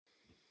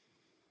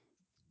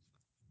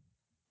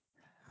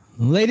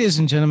Ladies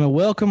and gentlemen,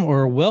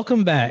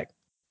 welcome back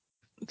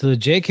to the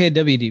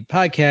JKWD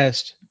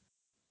podcast.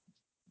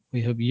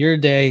 We hope your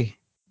day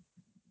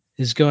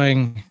is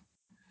going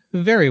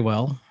very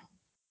well.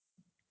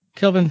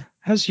 Kelvin,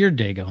 how's your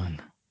day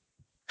going?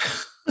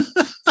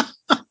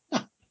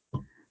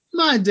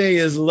 My day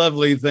is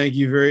lovely. Thank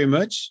you very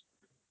much.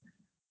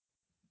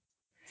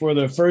 For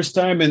the first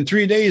time in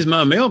 3 days,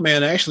 my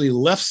mailman actually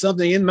left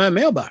something in my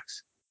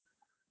mailbox.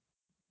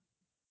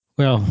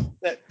 Well,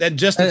 that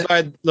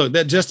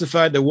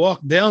justified the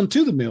walk down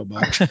to the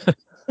mailbox.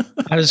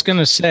 I was going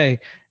to say,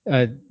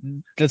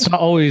 that's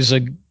not always a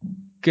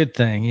good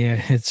thing.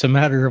 Yeah, it's a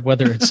matter of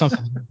whether it's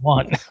something you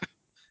want.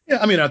 Yeah,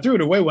 I mean, I threw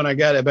it away when I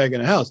got it back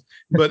in the house,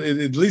 but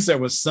at least there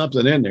was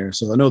something in there,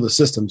 so I know the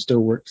system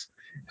still works.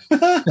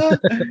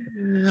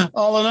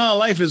 All in all,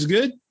 life is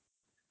good.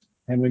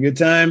 Having a good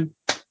time.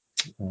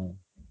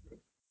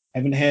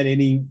 Haven't had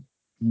any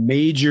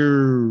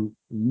major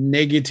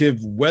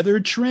negative weather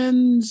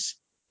trends.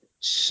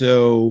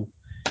 And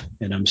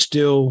I'm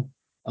still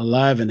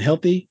alive and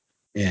healthy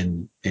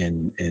and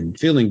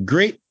feeling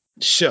great.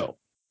 So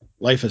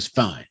life is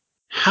fine.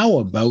 How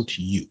about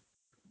you?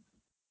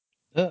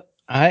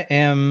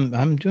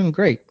 I'm doing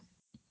great.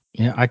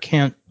 Yeah, I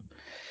can't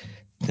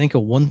think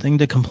of one thing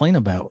to complain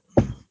about.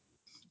 Let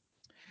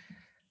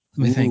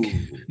me think.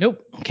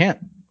 Nope, can't.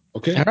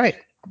 Okay. All right.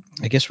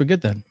 I guess we're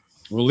good then.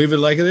 We'll leave it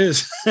like it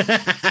is.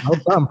 No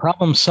problem.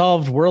 Problem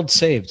solved. World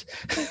saved.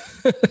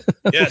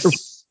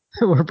 Yes.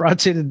 We're brought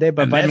to you today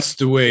by Vitamin. That's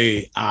the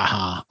way.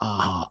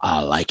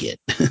 I like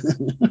it.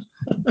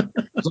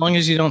 As long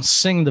as you don't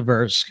sing the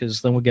verse,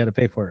 because then we'll get to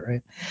pay for it,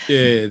 right?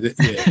 Yeah.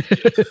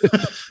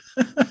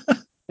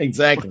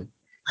 Exactly.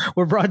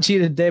 We're brought to you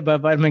today by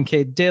Vitamin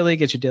K Daily.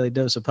 Get your daily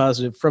dose of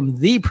positive from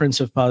the Prince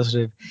of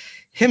Positive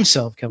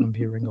himself, Kelvin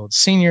P. Ringgold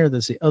Sr.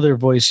 That's the other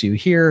voice you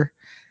hear.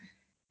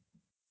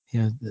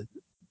 You know,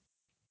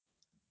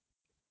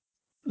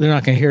 they're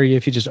not going to hear you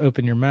if you just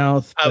open your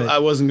mouth. I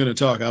wasn't going to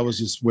talk. I was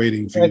just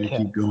waiting for you to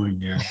keep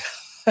going. Yeah.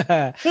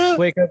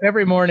 Wake up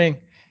every morning,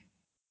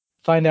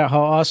 find out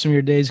how awesome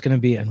your day is going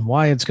to be and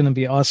why it's going to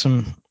be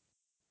awesome.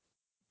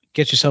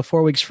 Get yourself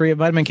 4 weeks free at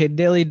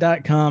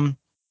vitaminkdaily.com.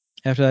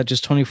 After that,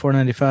 just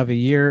 $24.95 a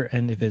year.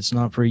 And if it's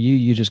not for you,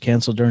 you just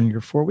cancel during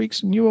your 4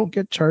 weeks and you won't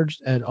get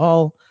charged at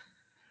all.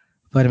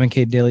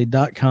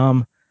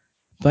 vitaminkdaily.com.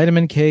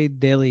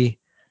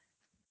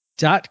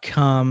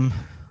 vitaminkdaily.com.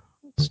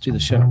 Let's do the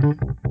show.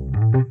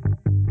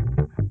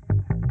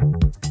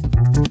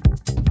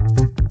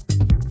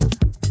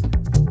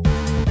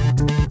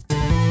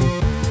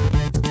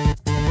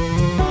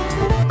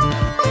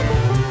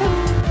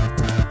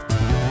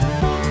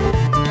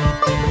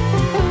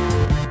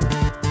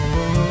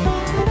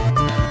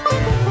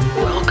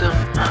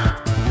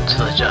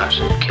 Josh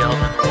and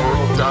Kelvin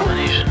World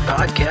Domination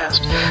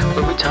Podcast,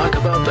 where we talk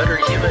about better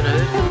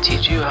humanhood and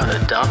teach you how to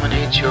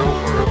dominate your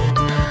world.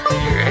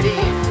 You ready?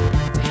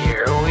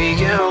 Here we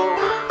go.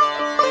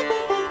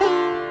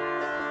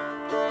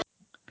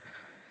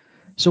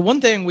 So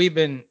one thing we've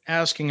been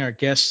asking our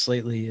guests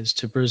lately is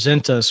to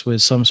present us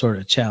with some sort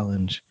of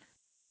challenge.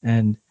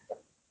 And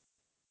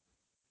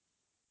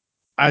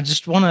I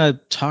just want to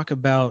talk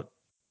about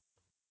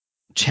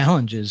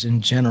challenges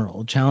in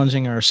general,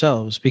 challenging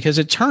ourselves, because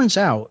it turns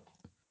out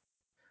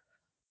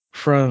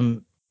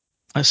from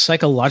a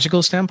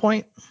psychological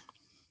standpoint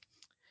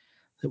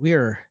that we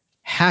are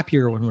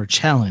happier when we're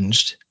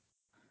challenged.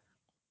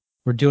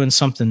 We're doing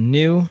something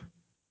new.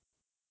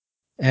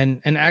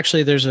 And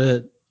actually there's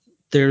a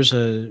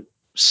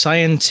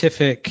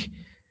scientific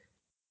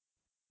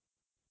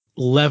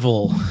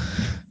level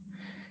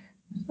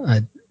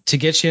to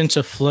get you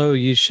into flow.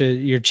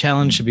 Your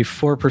challenge should be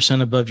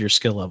 4% above your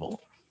skill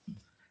level.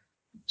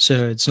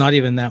 So it's not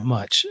even that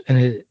much. And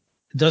it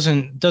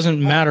doesn't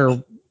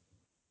matter.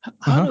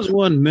 How does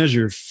one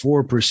measure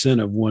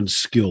 4% of one's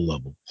skill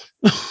level?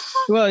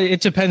 Well,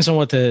 it depends on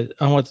what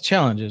the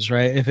challenge is,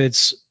 right? If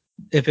it's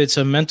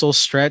a mental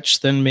stretch,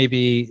 then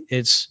maybe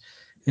it's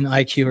an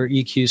IQ or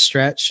EQ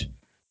stretch,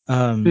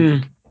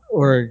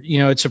 or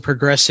it's a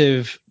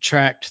progressive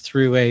tracked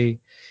through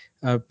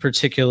a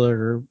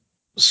particular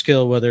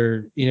skill.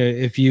 Whether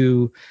if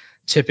you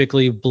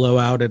typically blow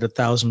out at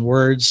 1,000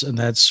 words and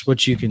that's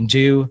what you can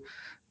do,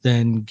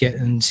 then get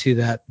into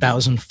that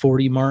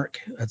 1,040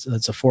 mark. That's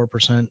a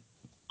 4%,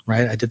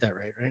 right? I did that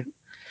right?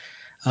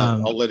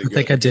 I'll let it go. I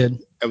think I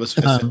did. That was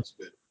good.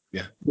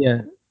 Yeah.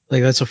 Yeah.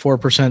 Like that's a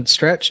 4%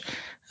 stretch.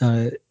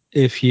 If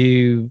if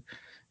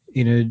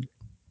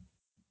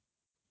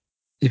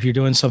you're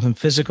doing something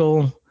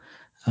physical,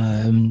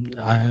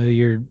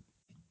 you're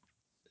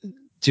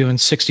doing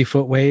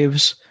 60-foot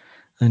waves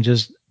and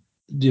just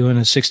doing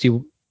a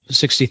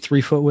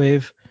 63-foot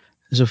wave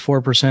is a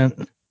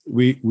 4%.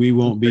 We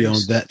won't be on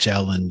that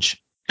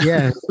challenge.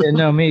 Yeah,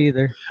 no, me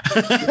either.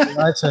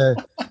 That's a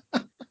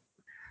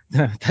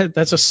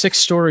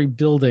 6-story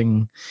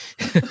building.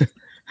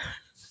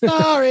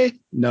 Sorry.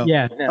 No.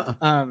 Yeah. No.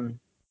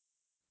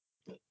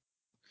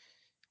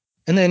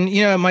 And then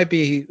it might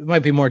be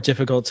more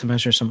difficult to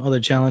measure some other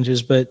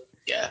challenges, but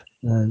yeah.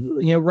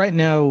 Right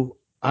now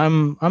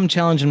I'm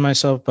challenging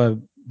myself by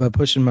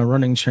pushing my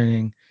running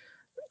training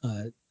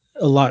a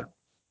lot,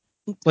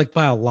 like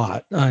by a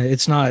lot.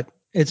 It's not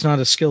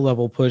a skill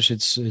level push.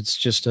 It's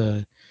just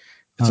a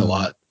It's a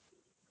lot.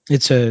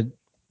 It's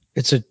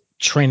a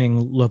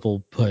training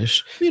level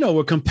push.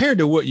 Well, compared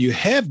to what you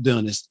have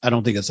done, I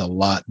don't think it's a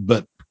lot,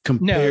 but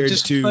compared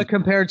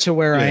to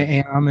where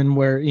I am and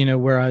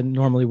where I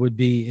normally would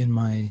be in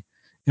my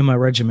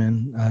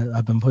regimen,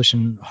 I've been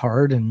pushing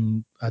hard,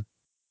 and I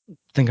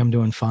think I'm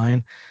doing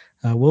fine.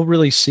 We'll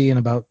really see in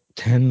about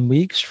 10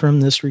 weeks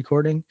from this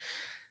recording.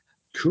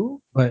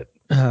 Cool. But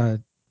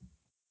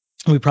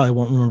we probably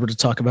won't remember to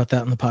talk about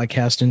that in the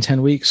podcast in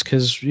 10 weeks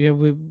because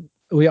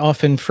we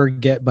often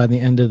forget by the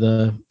end of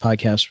the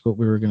podcast what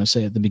we were going to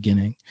say at the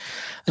beginning.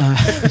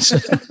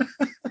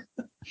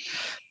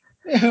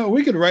 Yeah,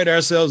 we could write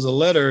ourselves a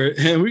letter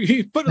and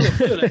we put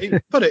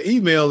an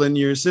email in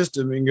your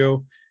system and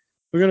go,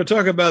 we're going to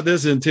talk about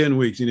this in 10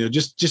 weeks.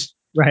 Just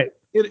right.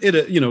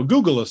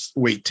 Google us,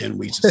 wait 10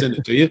 weeks to send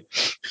it to you.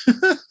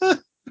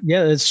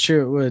 Yeah, that's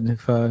true. It would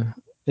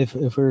if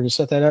we were to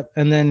set that up.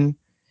 And then,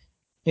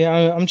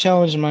 I'm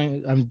challenging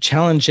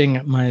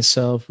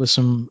myself with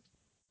some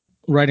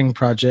writing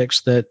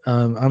projects that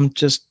I'm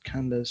just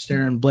kind of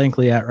staring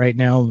blankly at right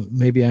now.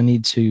 Maybe I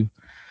need to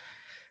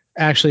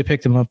actually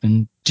pick them up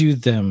and do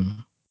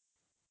them.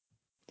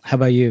 How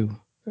about you?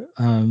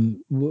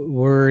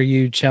 Where are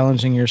you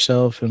challenging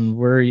yourself, and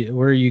where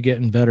are you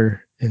getting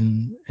better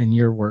in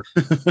your work?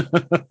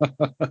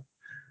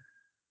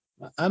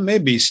 I may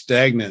be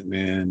stagnant,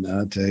 man.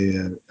 I'll tell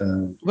you.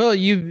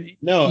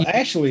 Well,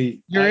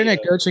 actually, you're in a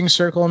coaching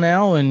circle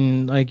now,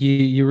 and like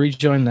you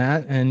rejoined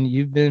that, and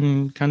you've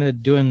been kind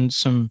of doing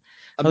some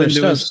other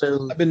stuff.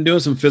 I've been doing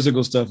some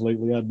physical stuff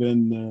lately. I've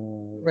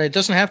been right. It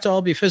doesn't have to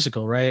all be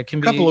physical, right? It can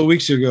be. A couple of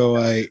weeks ago,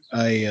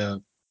 I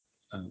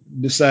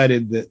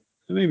decided that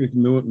maybe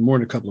more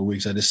than a couple of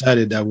weeks. I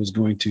decided I was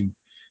going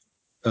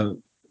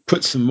to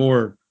put some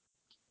more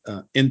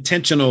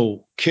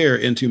intentional care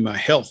into my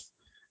health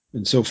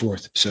and so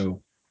forth.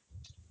 So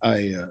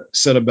I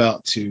set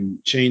about to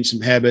change some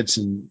habits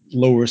and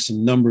lower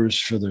some numbers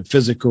for the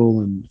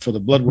physical and for the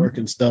blood work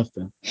and stuff,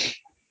 and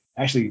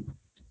actually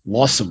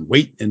lost some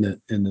weight in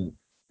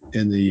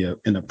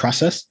the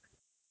process,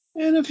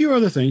 and a few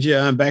other things.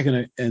 Yeah, I'm back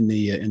in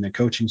the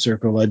coaching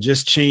circle. I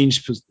just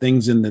changed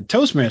things in the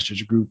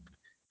Toastmasters group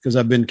because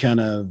I've been kind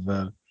of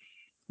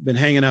been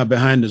hanging out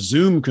behind the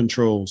Zoom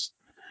controls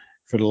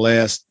for the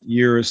last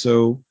year or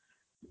so,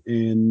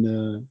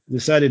 and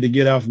decided to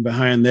get out from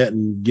behind that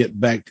and get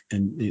back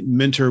and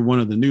mentor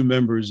one of the new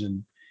members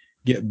and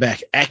get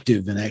back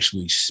active and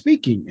actually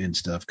speaking and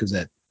stuff, because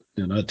that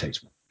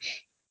takes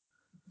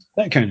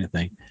that kind of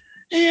thing.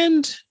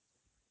 And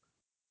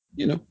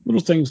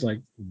little things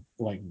like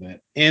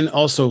that, and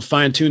also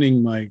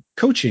fine-tuning my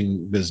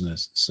coaching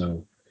business.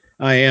 So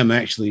I am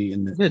actually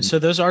so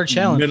those are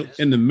challenges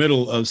in the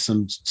middle of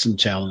some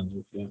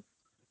challenges. Yeah.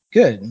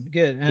 Good.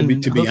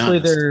 And to be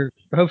honest,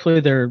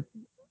 they're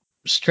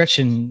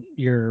stretching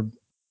your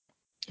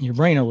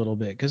brain a little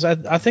bit, because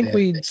I think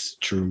it's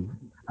true.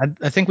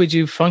 I think we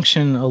do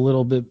function a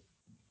little bit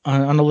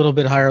on a little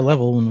bit higher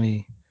level when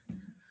we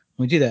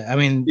do that. I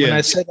mean, when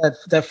I said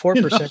that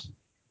 4%,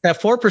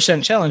 that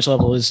 4% challenge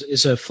level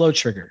is a flow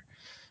trigger.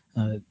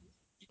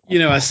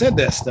 I said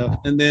that stuff,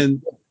 and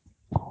then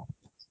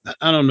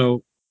I don't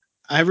know.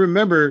 I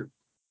remember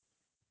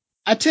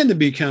I tend to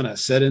be kind of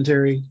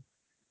sedentary.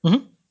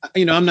 Mm-hmm.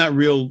 I'm not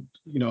real.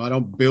 I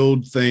don't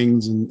build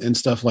things and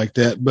stuff like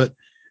that. But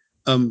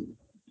I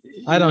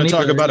don't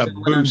talk about a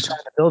boost. I'm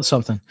trying to build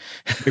something.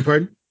 Beg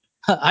pardon?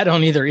 I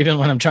don't either, even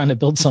when I'm trying to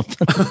build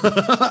something.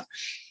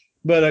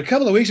 But a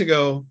couple of weeks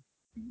ago,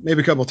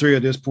 maybe three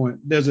at this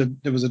point, there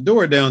was a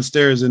door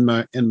downstairs in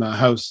my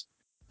house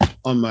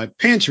on my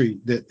pantry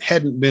that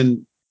hadn't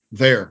been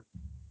there.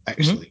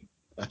 Actually,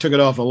 I took it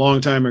off a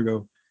long time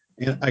ago,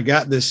 and I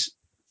got this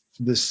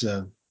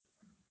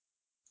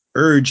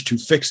urge to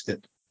fix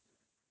it.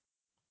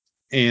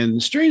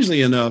 And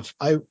strangely enough,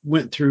 I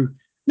went through.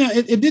 Now,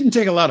 it didn't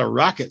take a lot of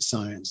rocket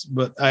science,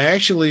 but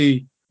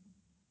it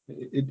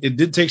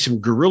did take some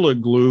Gorilla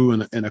Glue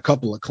and a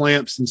couple of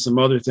clamps and some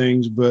other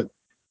things. But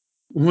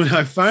when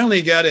I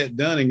finally got it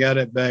done and got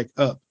it back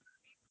up,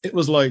 it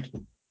was like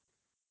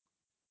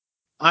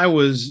I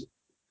was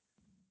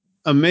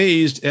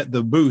amazed at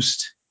the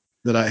boost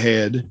that I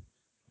had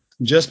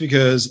just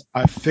because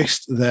I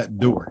fixed that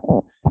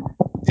door.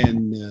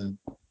 And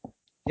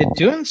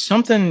doing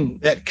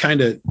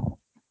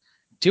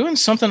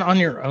something on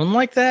your own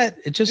like that,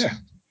 it just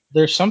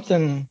there's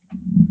something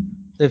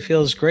that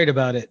feels great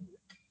about it.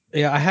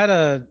 Yeah,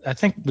 I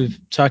think we've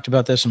talked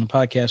about this on the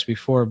podcast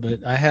before,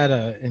 but I had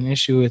an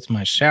issue with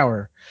my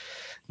shower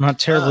not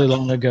terribly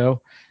long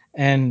ago,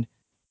 and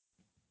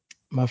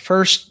my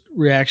first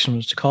reaction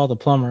was to call the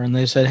plumber, and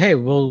they said, "Hey,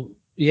 well,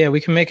 yeah,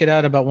 we can make it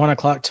out about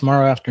 1:00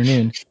 tomorrow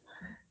afternoon."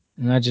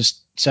 And I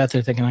just sat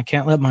there thinking, I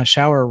can't let my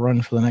shower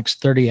run for the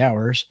next 30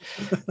 hours.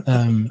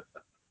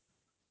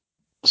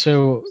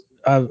 So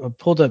I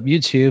pulled up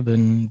YouTube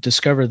and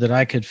discovered that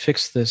I could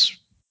fix this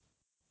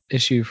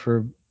issue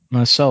for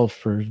myself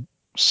for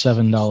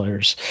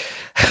 $7.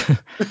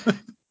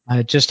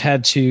 I just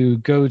had to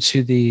go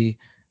to the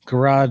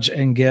garage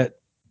and get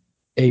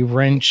a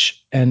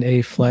wrench and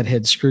a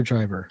flathead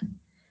screwdriver.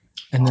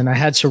 And then I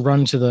had to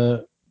run to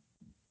the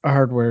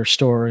hardware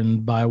store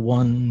and buy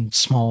one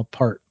small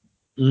part.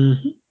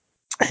 Mm-hmm.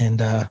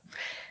 And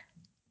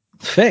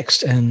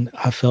fixed. And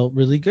I felt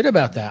really good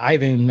about that. I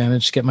even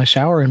managed to get my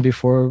shower in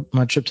before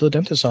my trip to the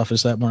dentist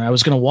office that morning. I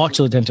was going to walk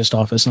to the dentist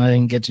office and I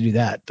didn't get to do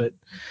that, but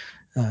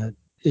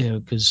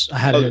because I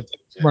had to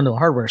run to the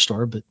hardware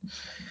store, but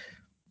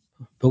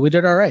we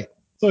did all right.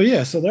 So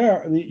yeah, so there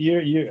are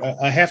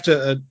I have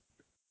to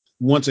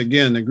once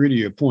again agree to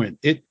your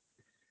point.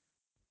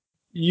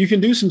 You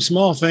can do some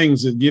small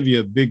things that give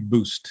you a big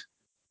boost.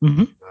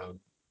 Mm-hmm.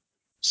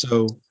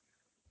 So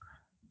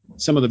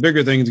some of the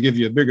bigger things give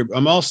you a bigger.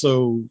 I'm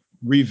also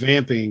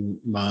revamping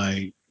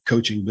my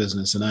coaching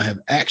business, and I have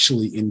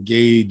actually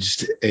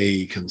engaged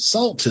a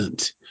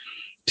consultant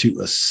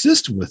to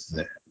assist with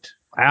that.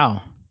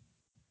 Wow.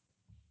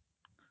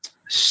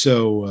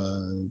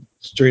 So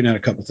straighten out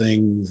a couple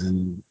things,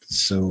 and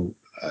so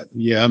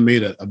I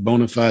made a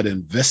bona fide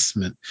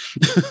investment.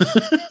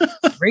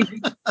 Great.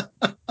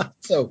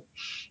 So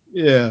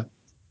yeah,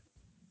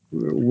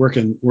 we're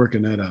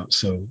working that out.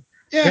 So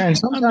yeah, and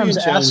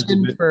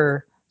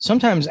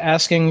sometimes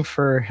asking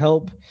for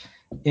help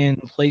in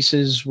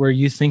places where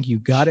you think you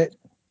got it,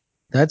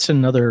 that's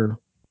another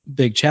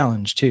big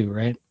challenge too,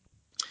 right?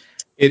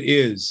 It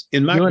is.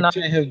 You and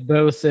I have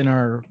both in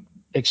our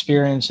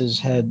experiences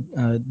had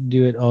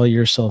do it all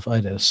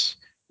yourself-itis.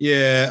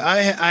 Yeah,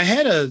 I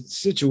had a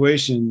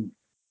situation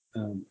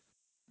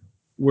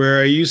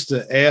where I used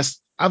to ask.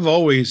 I've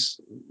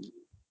almost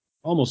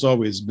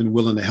always been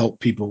willing to help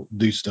people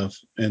do stuff,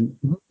 and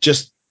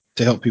just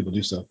to help people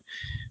do stuff.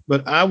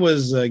 But I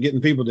was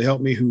getting people to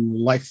help me who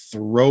like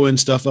throwing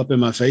stuff up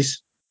in my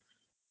face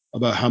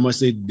about how much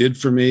they did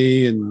for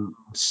me, and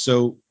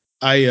so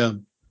I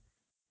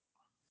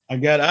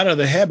got out of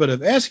the habit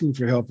of asking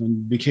for help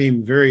and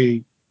became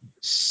very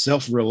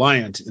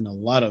self-reliant in a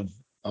lot of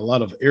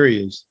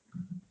areas.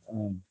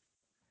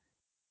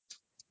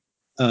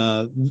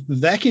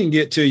 That can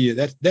get to you.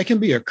 That can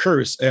be a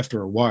curse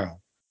after a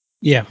while.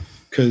 Yeah,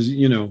 because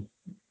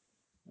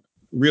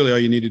really all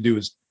you need to do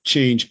is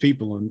change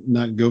people and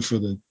not go for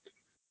the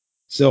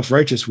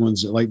self-righteous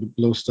ones that like to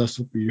blow stuff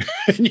up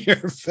in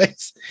your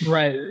face.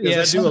 Right.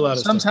 Yeah. I do a lot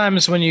of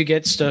sometimes stuff. When you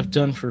get stuff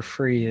done for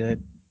free,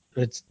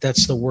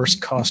 that's the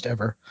worst cost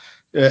ever.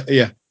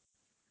 Yeah.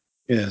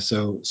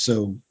 So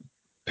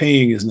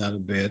paying is not a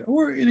bad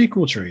or an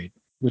equal trade,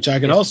 which I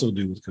can also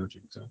do with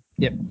coaching. So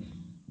yep.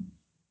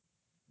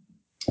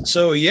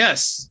 So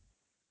yes,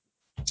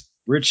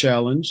 we're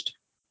challenged.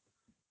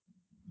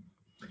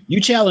 You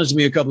challenged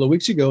me a couple of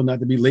weeks ago not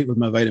to be late with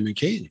my vitamin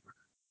K.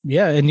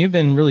 Yeah, and you've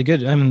been really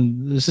good. I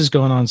mean, this is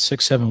going on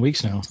 6-7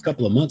 weeks now. A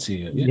couple of months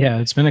here. Yeah,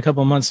 it's been a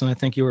couple of months, and I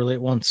think you were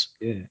late once.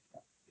 Yeah,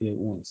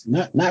 once.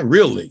 Not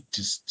really,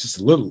 just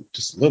a little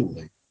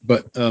late.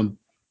 But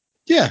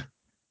yeah.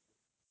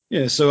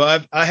 So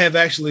I have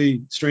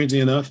actually,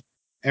 strangely enough,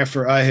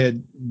 after I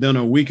had done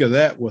a week of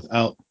that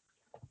without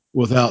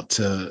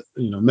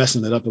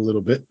messing it up a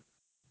little bit,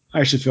 I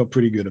actually felt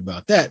pretty good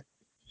about that.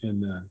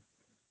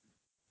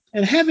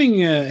 And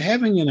having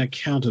an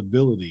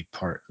accountability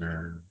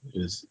partner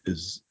is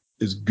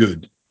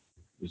good.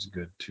 Is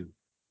good too.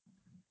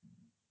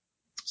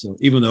 So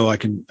even though I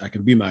can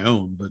be my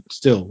own, but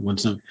still,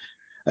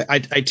 I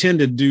tend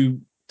to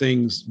do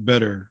things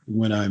better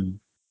when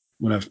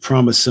I've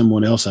promised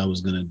someone else I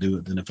was going to do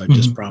it than if I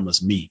just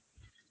promised me,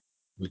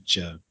 which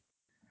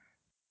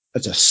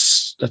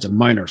that's a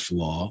minor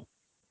flaw.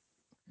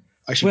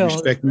 I should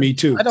respect me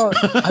too.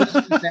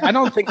 I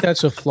don't think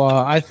that's a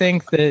flaw. I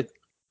think that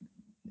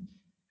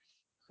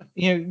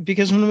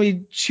because when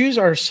we choose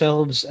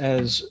ourselves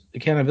as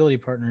accountability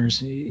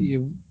partners,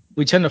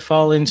 we tend to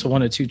fall into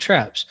one of two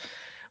traps.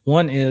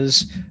 One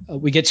is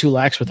we get too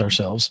lax with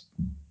ourselves.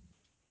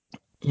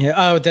 Yeah,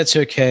 oh, that's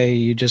okay.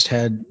 You just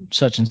had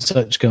such and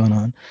such going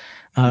on.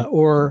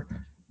 Or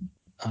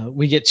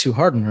we get too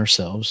hard on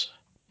ourselves.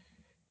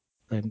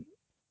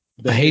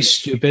 Hey,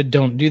 stupid,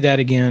 don't do that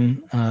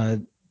again.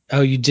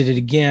 Oh, you did it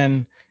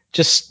again.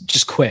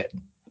 Just quit.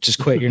 Just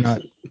quit. You're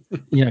not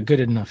good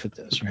enough at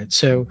this, right?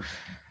 So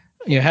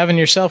having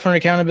yourself an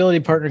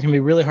accountability partner can be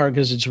really hard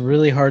because it's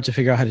really hard to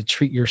figure out how to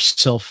treat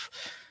yourself,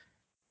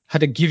 how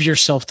to give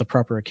yourself the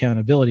proper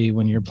accountability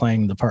when you're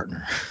playing the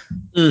partner.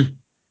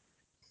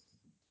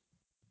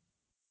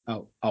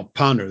 I'll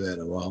ponder that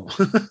a while.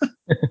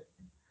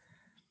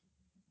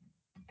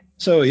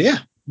 So yeah,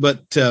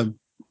 but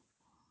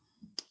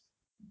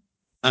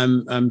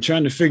I'm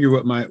trying to figure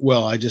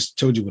what I just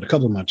told you what a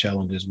couple of my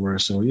challenges were.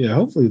 So yeah,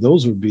 hopefully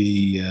those would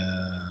be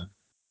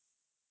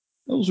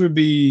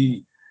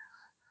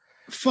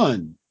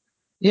fun.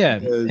 Yeah,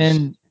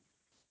 and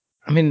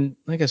I mean,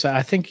 like I said,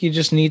 I think you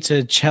just need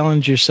to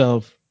challenge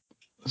yourself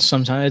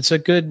sometimes. It's a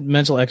good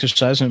mental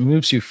exercise and it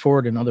moves you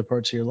forward in other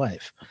parts of your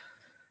life.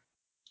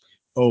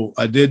 Oh,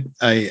 I did.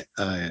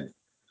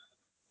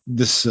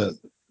 This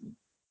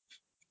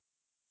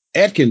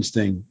Atkins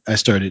thing I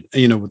started,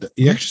 with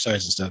the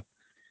exercise and stuff,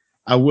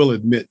 I will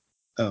admit,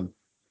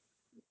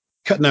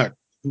 cutting out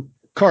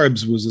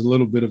carbs was a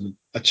little bit of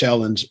a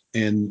challenge,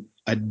 and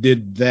I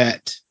did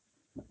that.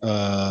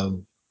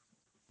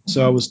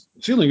 So I was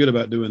feeling good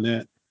about doing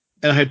that.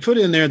 And I had put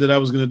in there that I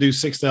was going to do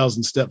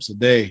 6,000 steps a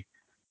day.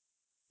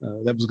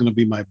 That was going to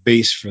be my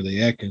base for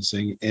the Atkins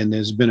thing. And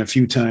there's been a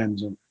few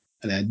times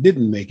and I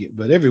didn't make it,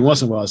 but every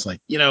once in a while it's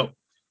like,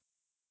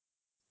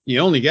 you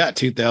only got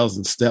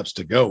 2,000 steps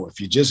to go. If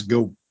you just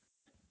go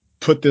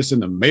put this in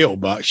the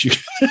mailbox, you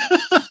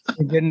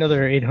get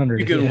another 800.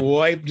 You can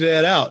wipe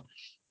that out.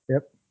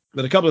 Yep.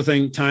 But a couple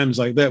of times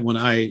like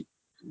that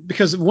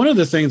because one of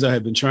the things I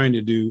have been trying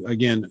to do,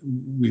 again,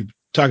 we've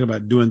talked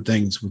about doing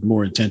things with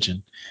more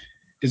intention,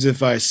 is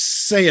if I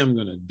say I'm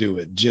going to do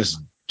it, just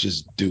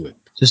do it.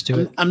 Just do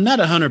it. I'm not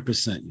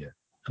 100% yet.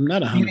 I'm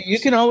not 100%. You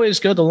can always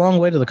go the long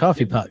way to the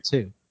coffee pot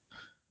too.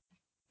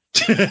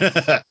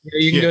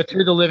 You can go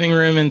through the living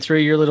room and through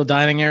your little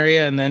dining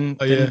area, and then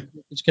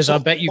because I'll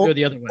bet you go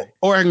the other way.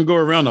 Or I can go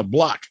around a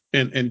block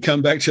and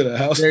come back to the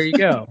house. There you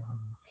go.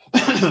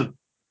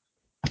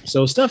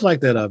 So stuff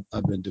like that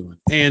I've been doing,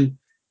 and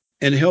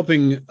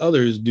helping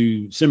others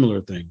do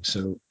similar things.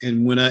 So,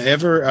 and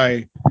whenever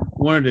I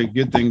wanted to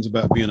get things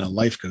about being a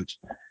life coach,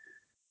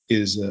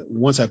 is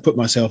once I put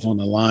myself on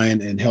the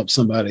line and help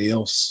somebody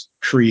else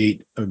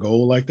create a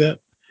goal like that,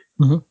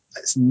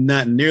 it's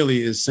not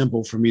nearly as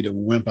simple for me to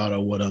wimp out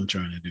on what I'm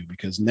trying to do,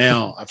 because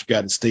now I've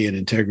got to stay in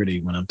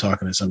integrity when I'm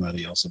talking to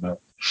somebody else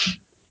about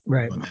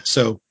that.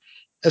 So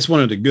that's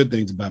one of the good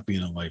things about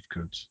being a life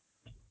coach.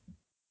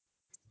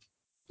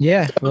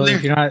 Yeah. Well,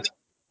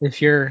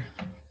 if you're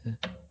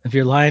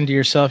lying to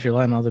yourself, you're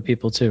lying to other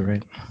people too,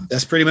 right?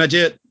 That's pretty much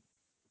it.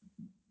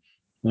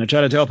 And I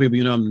try to tell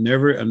people, I'm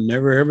never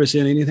ever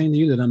saying anything to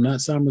you that I'm not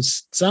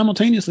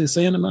simultaneously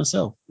saying to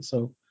myself.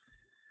 So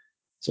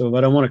if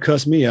I don't want to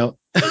cuss me out,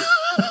 I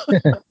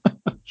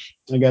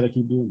got to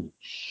keep doing it.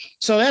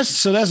 So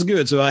that's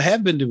good. So I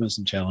have been doing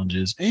some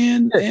challenges,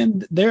 and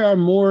there are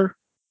more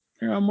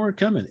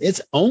coming.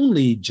 It's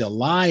only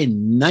July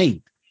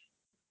 9th.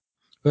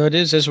 Well, it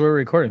is as we're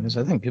recording this.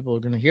 I think people are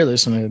going to hear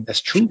this in a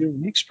few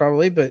weeks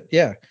probably, but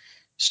yeah,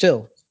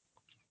 still.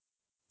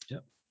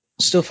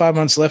 Still 5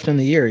 months left in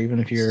the year, even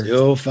if you're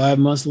still 5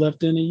 months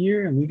left in the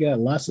year, and we got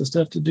lots of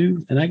stuff to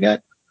do. And I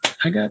got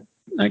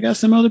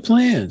some other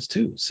plans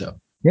too. So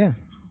yeah.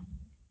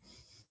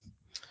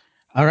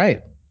 All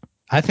right.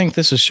 I think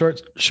this is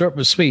short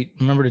but sweet.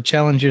 Remember to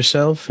challenge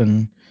yourself,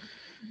 and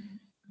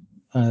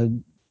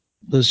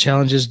those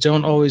challenges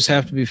don't always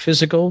have to be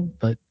physical,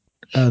 but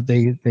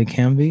they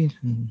can be.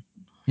 And,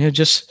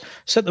 just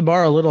set the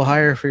bar a little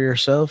higher for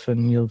yourself,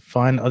 and you'll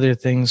find other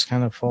things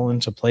kind of fall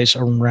into place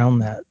around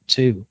that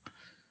too.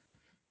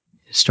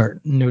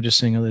 Start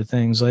noticing other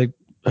things, like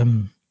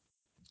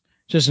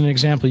just an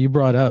example you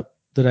brought up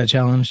that I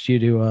challenged you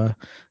to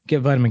get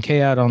vitamin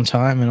K out on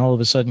time, and all of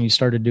a sudden you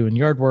started doing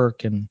yard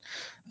work and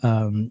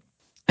and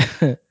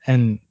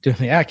doing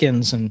the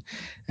Atkins and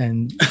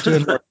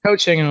doing more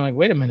coaching, and I'm like,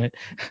 wait a minute,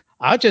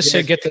 I just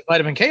said get the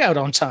vitamin K out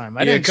on time.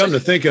 I didn't come to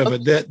think of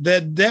it,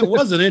 that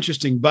was an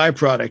interesting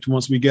byproduct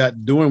once we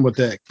got doing with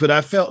that. But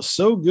I felt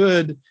so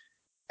good.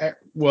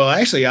 Well,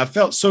 actually, I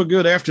felt so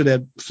good after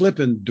that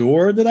flipping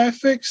door that I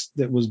fixed.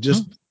 That was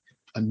just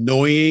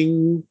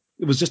annoying.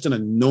 It was just an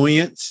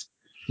annoyance.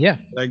 Yeah.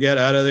 I got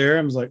out of there.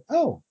 I was like,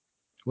 oh,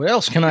 what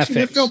else can I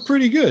fix? It felt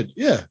pretty good.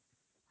 Yeah.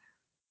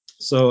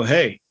 So,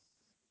 hey,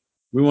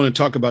 we want to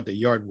talk about the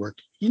yard work.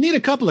 You need a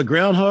couple of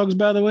groundhogs,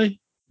 by the way?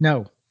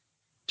 No.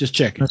 Just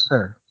checking. Yes,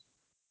 sir.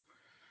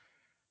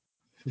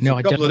 No,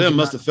 a couple of them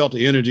must have felt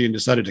the energy and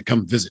decided to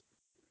come visit.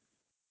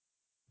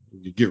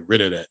 You get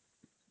rid of that.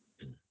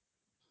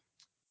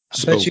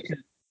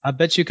 I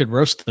bet you could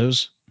roast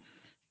those.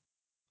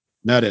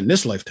 Not in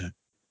this lifetime.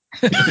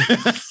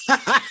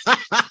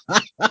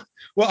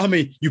 Well, I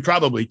mean, you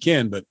probably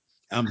can, but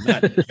I'm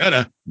not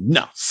gonna.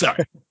 No,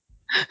 sorry.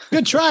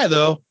 Good try,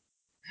 though.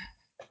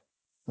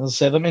 I'll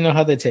say, let me know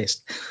how they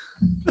taste.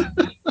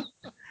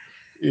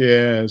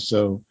 Yeah,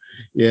 so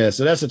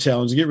that's a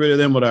challenge. Get rid of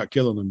them without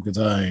killing them, because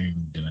I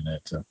ain't doing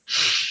that. So.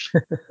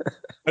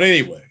 But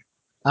anyway.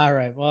 All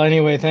right. Well,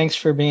 anyway, thanks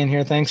for being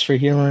here. Thanks for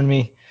humoring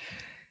me.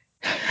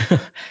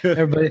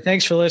 Everybody,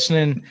 thanks for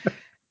listening.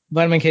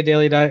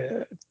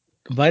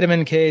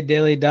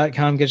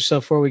 VitaminKDaily.com. Get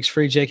yourself 4 weeks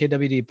free.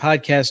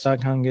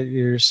 JKWDpodcast.com. Get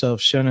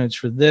yourself show notes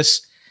for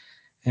this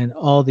and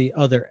all the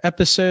other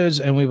episodes,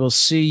 and we will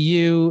see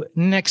you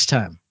next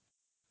time.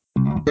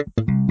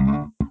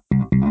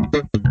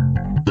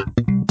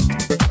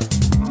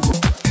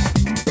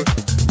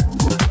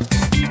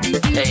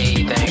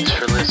 Hey, thanks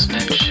for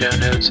listening. Show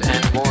notes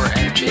and more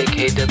at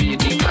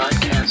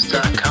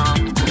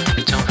jkwdpodcast.com.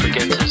 Don't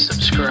forget to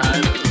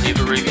subscribe, leave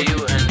a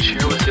review, and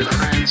share with your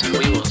friends, and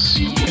we will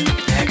see you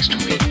next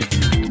week.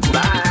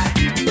 Bye!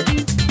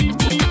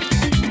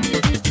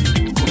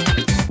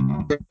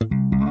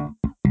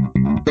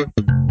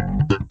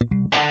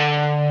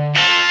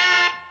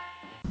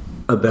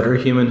 A Better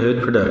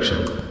Humanhood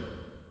production.